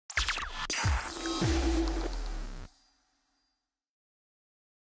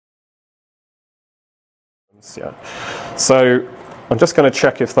Yeah. So I'm just going to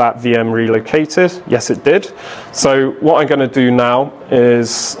check if that VM relocated. Yes, it did. So what I'm going to do now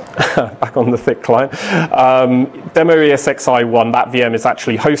is, back on the thick client, demo ESXi1, that VM is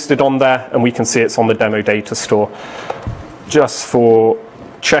actually hosted on there, and we can see it's on the demo data store. Just for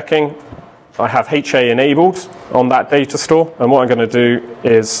checking, I have HA enabled on that data store, and what I'm going to do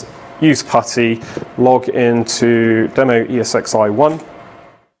is use PuTTY, log into demo ESXi1.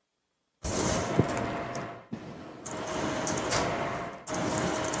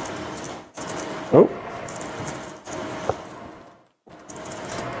 Oh.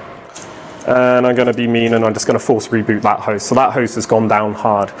 And I'm going to be mean, and I'm just going to force reboot that host. So that host has gone down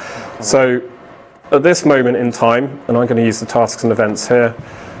hard. So at this moment in time, and I'm going to use the tasks and events here,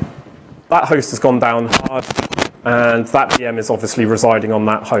 that host has gone down hard, and that VM is obviously residing on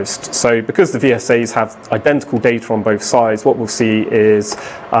that host. So because the VSAs have identical data on both sides, what we'll see is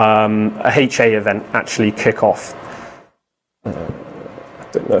a HA event actually kick off. I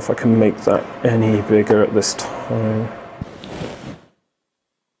don't know if I can make that any bigger at this time.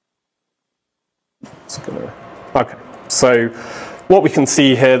 Okay, so what we can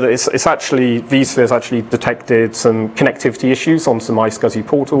see here that it's actually, vSphere has actually detected some connectivity issues on some iSCSI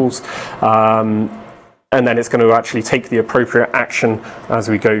portals, and then it's going to actually take the appropriate action as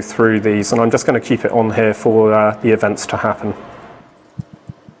we go through these. And I'm just going to keep it on here for the events to happen.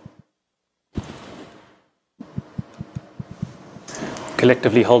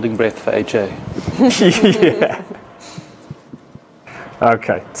 Collectively holding breath for HA. Yeah.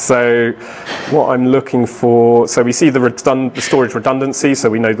 Okay, so what I'm looking for, so we see the storage redundancy, so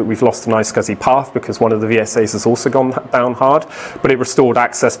we know that we've lost an iSCSI path because one of the VSAs has also gone down hard, but it restored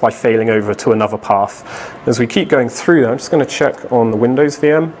access by failing over to another path. As we keep going through that, I'm just going to check on the Windows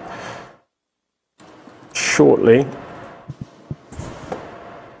VM shortly.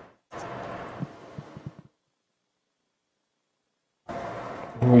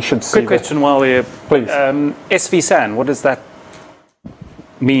 We should see. Quick question while we're... Please. SvSAN, what does that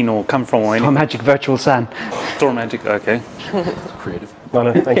mean or come from? Or StorMagic Virtual SAN. StorMagic, okay. Creative.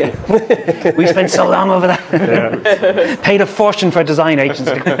 No, thank you. We spent so long over that. Yeah. Paid a fortune for a design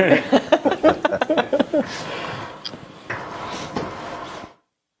agency.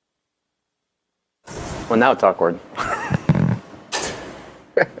 Well, now it's awkward.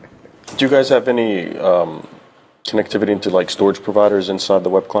 Do you guys have any connectivity into like storage providers inside the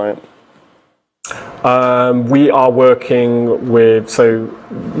web client? We are working with, so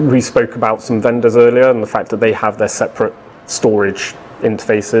we spoke about some vendors earlier and the fact that they have their separate storage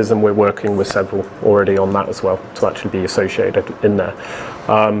interfaces, and we're working with several already on that as well to actually be associated in there.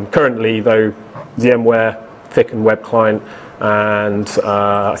 Currently though, VMware, Thicken Web Client, and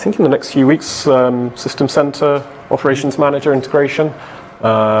I think in the next few weeks, System Center Operations Manager integration,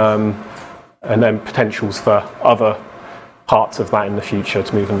 and then potentials for other parts of that in the future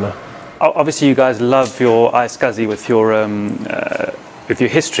to move in there. Obviously, you guys love your iSCSI with your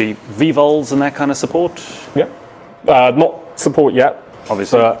history, vvols and that kind of support. Yeah, not support yet.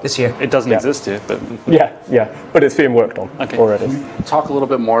 Obviously, this year it doesn't exist yet, but yeah, but it's being worked on already. Talk a little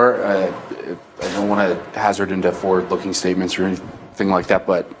bit more. I don't want to hazard into forward-looking statements or anything like that,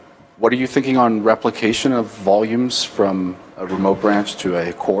 but what are you thinking on replication of volumes from a remote branch to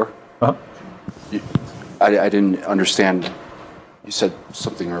a core? Uh-huh. I didn't understand. You said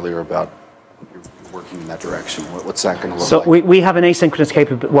something earlier about you're working in that direction. What's that going to look like? So we have an asynchronous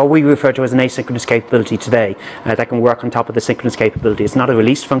capability, what we refer to as an asynchronous capability today that can work on top of the synchronous capability. It's not a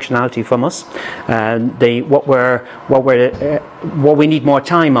released functionality from us. What we need more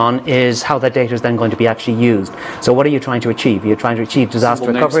time on is how that data is then going to be actually used. So what are you trying to achieve? You're trying to achieve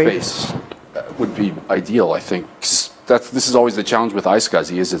disaster recovery? Namespace would be ideal, I think. This is always the challenge with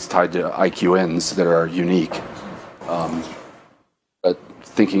iSCSI, is it's tied to IQNs that are unique. But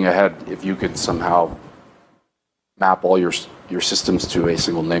thinking ahead, if you could somehow map all your systems to a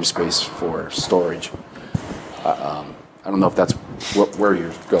single namespace for storage, I don't know if that's where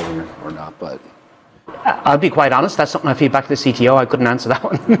you're going or not, but... I'll be quite honest, that's something I feed back to the CTO. I couldn't answer that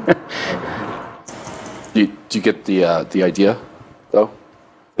one. Do you get the idea, though?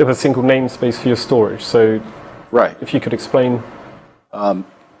 You have a single namespace for your storage, so... Right. If you could explain.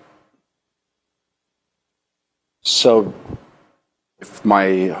 So if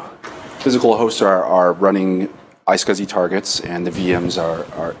my physical hosts are running iSCSI targets and the VMs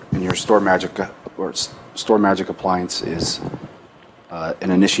are in your StorMagic appliance is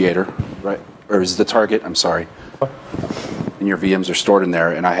an initiator, right? Or is the target, I'm sorry. And your VMs are stored in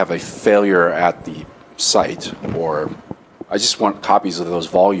there, and I have a failure at the site, or I just want copies of those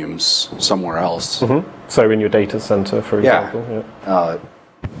volumes somewhere else. Mm-hmm. So in your data center, for example. Yeah.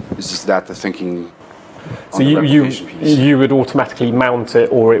 Is that the thinking So the replication piece. you would automatically mount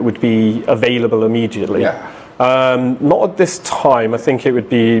it, or it would be available immediately? Yeah. Not at this time. I think it would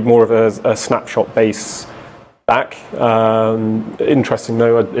be more of a snapshot base back. Interesting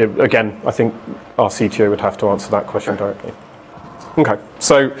though. Again, I think our CTO would have to answer that question directly. Okay,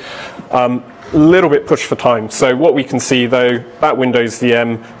 so a little bit push for time. So what we can see though, that Windows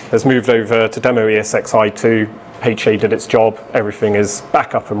VM has moved over to demo ESXi2. HA did its job. Everything is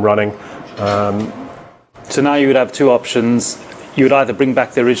back up and running. So now you would have two options. You would either bring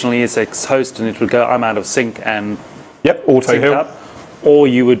back the original ESX host and it would go, I'm out of sync, and Yep, auto sync heal. up, or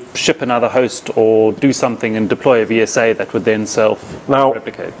you would ship another host or do something and deploy a VSA that would then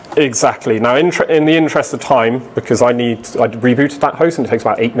self-replicate. Exactly. Now, in the interest of time, because I rebooted that host and it takes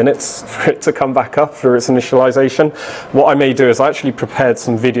about 8 minutes for it to come back up for its initialization. What I may do is I actually prepared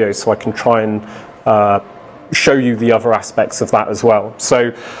some videos so I can try and show you the other aspects of that as well.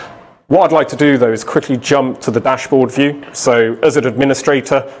 So what I'd like to do though is quickly jump to the dashboard view. So as an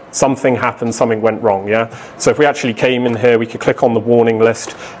administrator, something happened, something went wrong, yeah? So if we actually came in here, we could click on the warning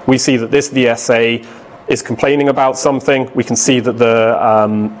list. We see that this VSA is complaining about something. We can see that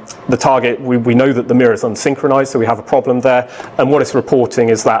the target, we know that the mirror is unsynchronized, so we have a problem there. And what it's reporting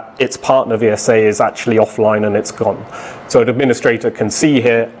is that its partner VSA is actually offline and it's gone. So an administrator can see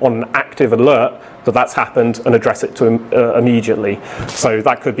here on an active alert that that's happened and address it to immediately. So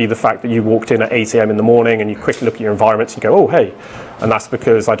that could be the fact that you walked in at 8 AM in the morning and you quickly look at your environments and you go, oh, hey. And that's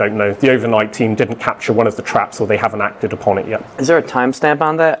because, I don't know, the overnight team didn't capture one of the traps or they haven't acted upon it yet. Is there a timestamp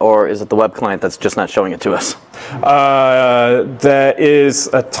on that, or is it the web client that's just not showing it to us? There is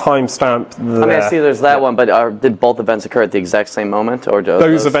a timestamp there. I mean, I see there's that one, but did both events occur at the exact same moment? Or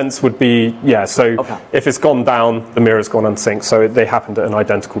those events would be, yeah, so okay. If it's gone down, the mirror's gone unsynced, so they happened at an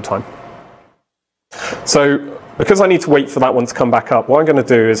identical time. So because I need to wait for that one to come back up, what I'm going to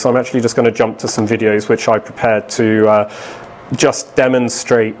do is I'm actually just going to jump to some videos which I prepared to just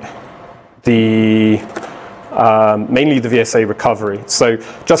demonstrate the mainly the VSA recovery. So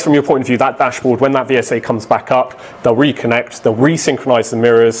just from your point of view, that dashboard, when that VSA comes back up, they'll reconnect, they'll resynchronize the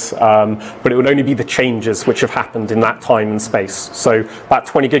mirrors, but it would only be the changes which have happened in that time and space. So that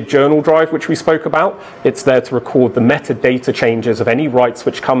 20 gig journal drive which we spoke about, it's there to record the metadata changes of any writes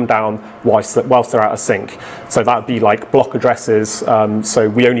which come down whilst they're out of sync. So that'd be like block addresses, so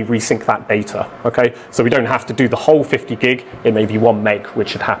we only resync that data, okay? So we don't have to do the whole 50 gig, it may be 1 meg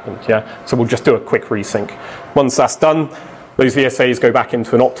which had happened, yeah? So we'll just do a quick resync. Once that's done, those VSAs go back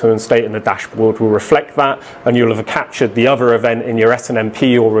into an optimum state and the dashboard will reflect that, and you'll have captured the other event in your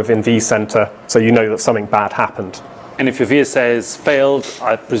SNMP or within vCenter, so you know that something bad happened. And if your VSA has failed,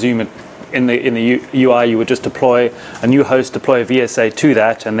 I presume in the UI you would just deploy a new host, deploy a VSA to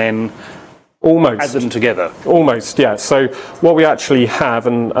that, and then add them together. Almost, yeah. So what we actually have,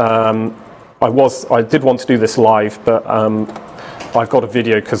 and I did want to do this live, but I've got a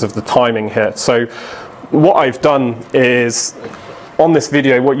video because of the timing here. So what I've done is, on this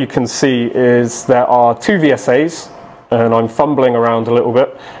video, what you can see is there are 2 VSAs, and I'm fumbling around a little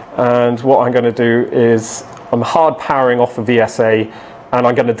bit, and what I'm going to do is I'm hard powering off a VSA, and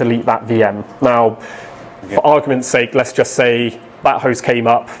I'm going to delete that VM. Now, for argument's sake, let's just say that host came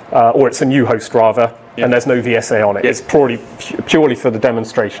up, or it's a new host rather, and there's no VSA on it. It's purely for the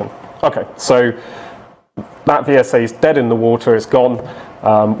demonstration. Okay, so that VSA is dead in the water, it's gone.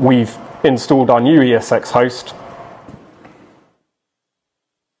 We've installed our new ESX host.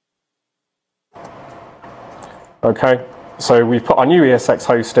 Okay, so we've put our new ESX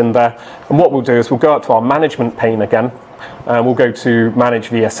host in there, and what we'll do is we'll go up to our management pane again, and we'll go to manage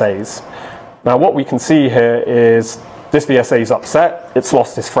VSAs. Now what we can see here is this VSA is upset, it's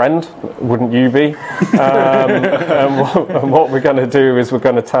lost his friend, wouldn't you be? And what we're going to do is we're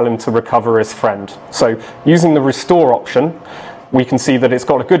going to tell him to recover his friend. So using the restore option, we can see that it's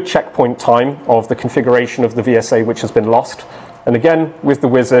got a good checkpoint time of the configuration of the VSA which has been lost. And again, with the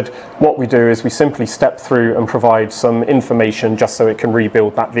wizard, what we do is we simply step through and provide some information just so it can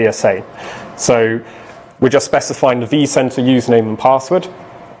rebuild that VSA. So we're just specifying the vCenter username and password.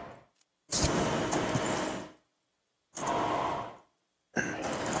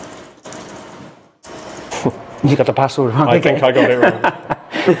 You got the password wrong. I think I got it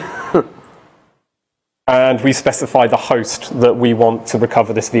wrong. And we specify the host that we want to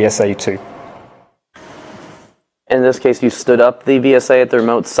recover this VSA to. In this case, you stood up the VSA at the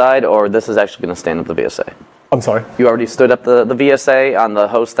remote side, or this is actually going to stand up the VSA? I'm sorry? You already stood up the VSA on the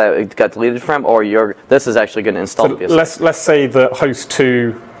host that it got deleted from, or this is actually going to install the VSA? Let's say that host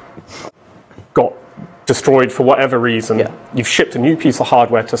 2 got destroyed for whatever reason. Yeah. You've shipped a new piece of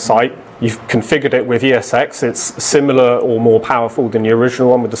hardware to site, You've configured it with ESX. It's similar or more powerful than the original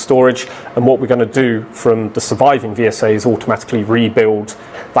one with the storage. And what we're going to do from the surviving VSA is automatically rebuild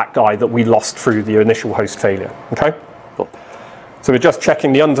that guy that we lost through the initial host failure. Okay? Cool. So we're just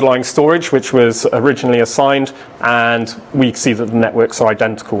checking the underlying storage, which was originally assigned, and we see that the networks are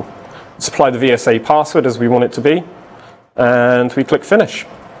identical. Supply the VSA password as we want it to be, and we click finish.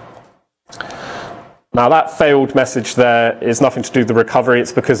 Now that failed message there is nothing to do with the recovery.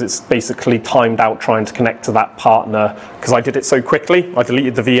 It's because it's basically timed out trying to connect to that partner, because I did it so quickly. I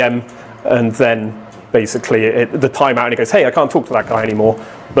deleted the VM, and then basically the timeout, and it goes, hey, I can't talk to that guy anymore.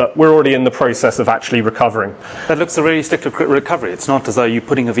 But we're already in the process of actually recovering. That looks a really strict recovery. It's not as though you're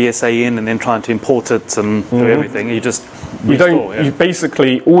putting a VSA in and then trying to import it and do everything. You just restore, you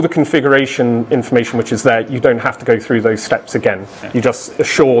basically, all the configuration information which is there, you don't have to go through those steps again. Yeah. You just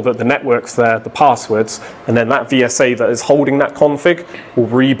assure that the network's there, the passwords, and then that VSA that is holding that config will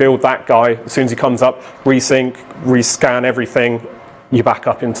rebuild that guy. As soon as he comes up, resync, rescan everything, you back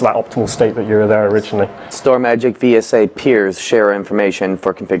up into that optimal state that you were there originally. StorMagic VSA peers share information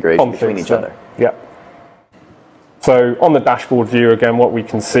for configuration between each other. Yeah. So on the dashboard view, again, what we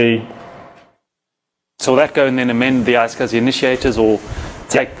can see. So will that go and then amend the iSCSI initiators, or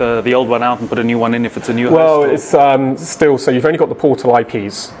take the old one out and put a new one in if it's a new host? Well, it's still, so you've only got the portal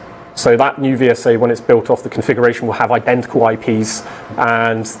IPs. So that new VSA, when it's built off the configuration, will have identical IPs,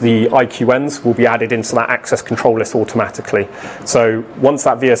 and the IQNs will be added into that access control list automatically. So once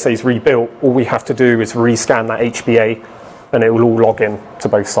that VSA is rebuilt, all we have to do is rescan that HBA, and it will all log in to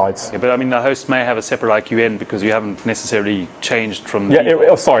both sides. Yeah, but I mean, the host may have a separate IQN because you haven't necessarily changed from. Yeah,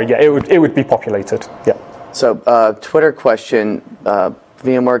 it would be populated. Yeah. So Twitter question.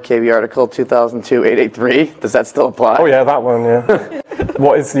 VMware KB article 2002-883. Does that still apply? Oh yeah, that one. Yeah.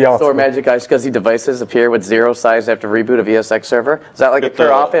 What is the article? StorMagic iSCSI devices appear with 0 size after reboot of ESX server. Does that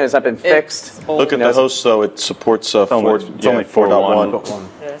occur often? Has that been fixed? Look at the host, though. It supports it's only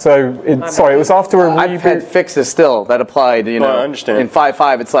 4.1. So it was after a reboot. I've had fixes still that applied. I understand. In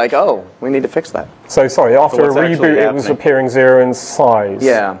 5.5, it's like, oh, we need to fix that. So sorry, after a reboot, it was appearing 0 in size.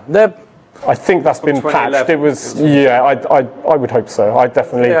 Yeah. I think that's been patched. It was, yeah. I would hope so. I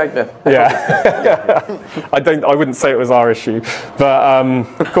definitely, yeah. I wouldn't say it was our issue, but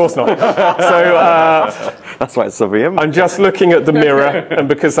of course not. So that's why it's a VM. I'm just looking at the mirror, and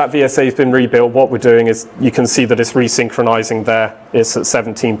because that VSA has been rebuilt, what we're doing is you can see that it's resynchronizing there. It's at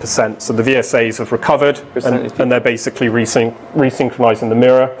 17%. So the VSAs have recovered, and they're basically resynchronizing the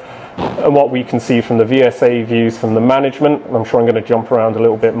mirror. And what we can see from the VSA views from the management, and I'm sure I'm going to jump around a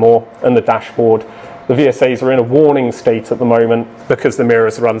little bit more, and the dashboard, the VSAs are in a warning state at the moment because the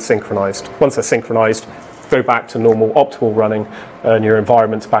mirrors are unsynchronized. Once they're synchronized, go back to normal optimal running, and your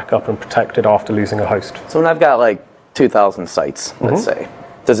environment's back up and protected after losing a host. So when I've got like 2,000 sites, let's say,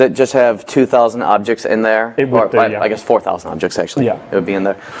 does it just have 2,000 objects in there? It would I guess 4,000 objects actually. Yeah. It would be in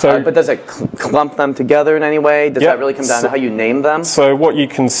there. So, but does it clump them together in any way? Does that really come down to how you name them? So what you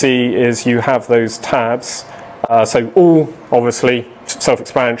can see is you have those tabs. So all, obviously,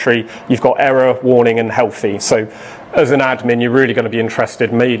 self-explanatory. You've got error, warning, and healthy. So as an admin, you're really going to be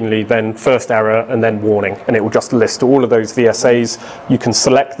interested mainly then first error and then warning. And it will just list all of those VSAs. You can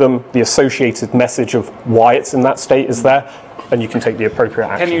select them. The associated message of why it's in that state is there, and you can take the appropriate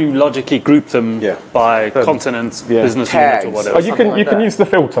action. Can you logically group them by continent, business unit, or whatever? You can use the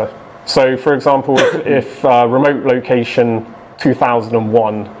filter. So, for example, if remote location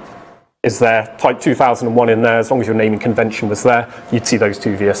 2001 is there, type 2001 in there, as long as your naming convention was there, you'd see those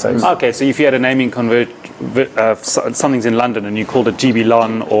two VSAs. Okay, so if you had a naming something's in London and you called it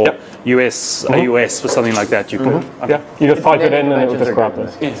GBLON or US AUS or something like that, you could. Yeah, you just type it in and it will just grab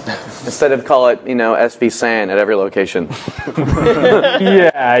this. Instead of call it, SvSAN at every location.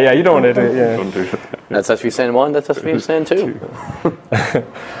 yeah, you don't want to do it. Yeah. Don't do it. That's SvSAN 1, that's SvSAN 2.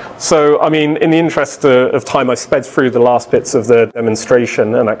 So, I mean, in the interest of time, I sped through the last bits of the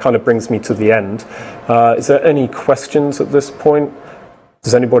demonstration, and that kind of brings me to the end. Is there any questions at this point?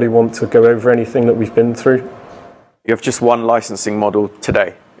 Does anybody want to go over anything that we've been through? You have just one licensing model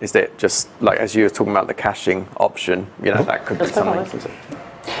today. Is it just like, as you were talking about the caching option, that could be something.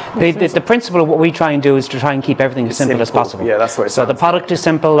 The principle of what we try and do is to try and keep everything as simple as possible. Yeah, that's what it So the product is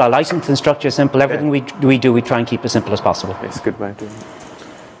simple, our licensing structure is simple, everything we do, we try and keep as simple as possible. It's a good way of doing it.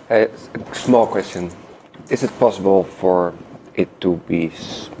 A small question. Is it possible for it to be,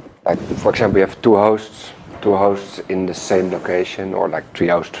 like, for example, you have two hosts in the same location, or like three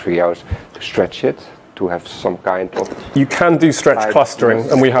hosts, to stretch it to have some kind of... You can do stretch clustering,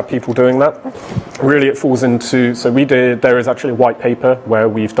 and we have people doing that. Really, it falls into, so there is actually a white paper where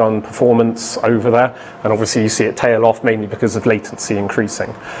we've done performance over there, and obviously you see it tail off mainly because of latency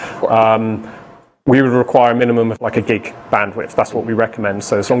increasing. We would require a minimum of like a gig bandwidth. That's what we recommend.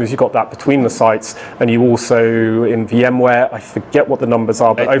 So as long as you've got that between the sites, and you also, in VMware, I forget what the numbers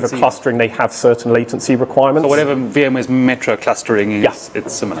are, but over clustering, they have certain latency requirements. So whatever VMware's metro clustering is,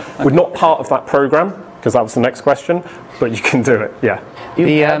 it's similar. We're not part of that program, because that was the next question, but you can do it, yeah.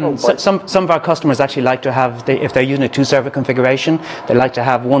 Some of our customers actually like to have, if they're using a 2-server configuration, they like to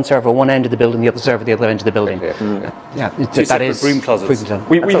have one server one end of the building, the other server the other end of the building. That is room closets.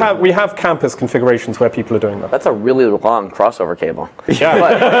 We have campus configurations where people are doing that. That's a really long crossover cable.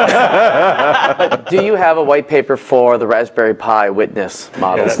 Yeah. But do you have a white paper for the Raspberry Pi witness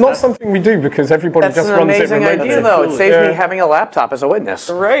model? It's not something we do because everybody just runs it remotely. That's an amazing idea, though. It saves me having a laptop as a witness.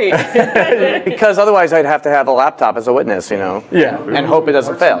 Right. Because otherwise I'd have to have a laptop as a witness, you know. Yeah. And hope it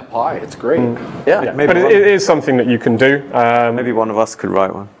doesn't fail. Pi, it's great. Yeah. But it is something that you can do. Maybe one of us could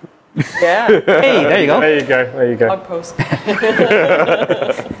write one. Yeah. Hey, there you go. There you go. There you go. Blog post.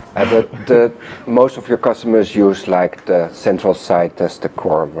 But most of your customers use like the central site as the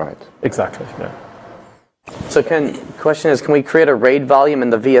core, right? Exactly. Yeah. So question is, can we create a RAID volume in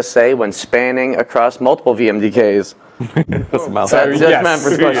the VSA when spanning across multiple VMDKs? So, yes.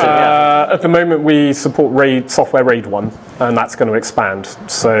 At the moment, we support software RAID 1, and that's going to expand.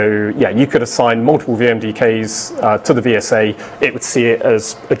 So, yeah, you could assign multiple VMDKs to the VSA. It would see it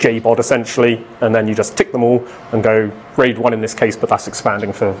as a JBOD, essentially, and then you just tick them all and go RAID 1 in this case, but that's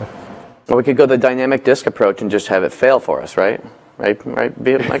expanding further. Well, we could go the dynamic disk approach and just have it fail for us, right? Right,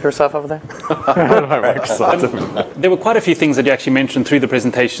 be it Microsoft over there? There were quite a few things that you actually mentioned through the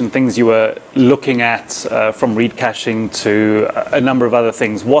presentation, things you were looking at, from read caching to a number of other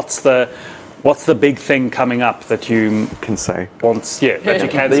things. What's the big thing coming up that you can say? That you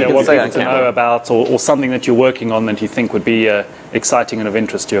can say, what people to know about, or something that you're working on that you think would be exciting and of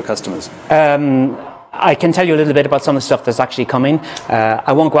interest to your customers? I can tell you a little bit about some of the stuff that's actually coming.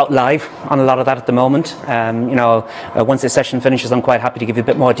 I won't go out live on a lot of that at the moment. Once this session finishes, I'm quite happy to give you a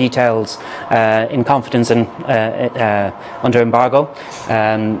bit more details in confidence and under embargo.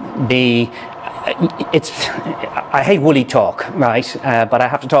 I hate woolly talk, right? But I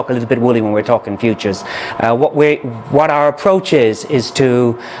have to talk a little bit woolly when we're talking futures. What our approach is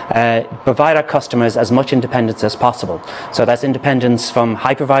to provide our customers as much independence as possible. So that's independence from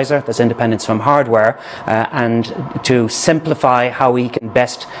hypervisor, that's independence from hardware, and to simplify how we can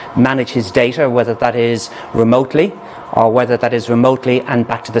best manage his data, whether that is remotely or whether that is remotely and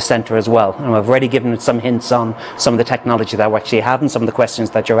back to the center as well. And I've already given some hints on some of the technology that we actually have and some of the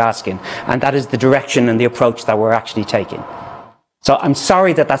questions that you're asking. And that is the direction and the approach that we're actually taking. So I'm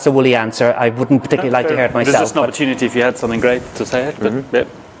sorry that that's a woolly answer. I wouldn't particularly like to hear it myself. There's just an opportunity if you had something great to say it. But,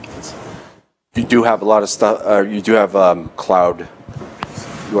 You do have a lot of stuff. You do have cloud.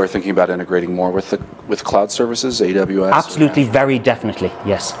 You are thinking about integrating more with cloud services, AWS? Absolutely, very definitely,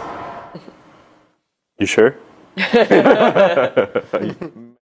 yes. You sure?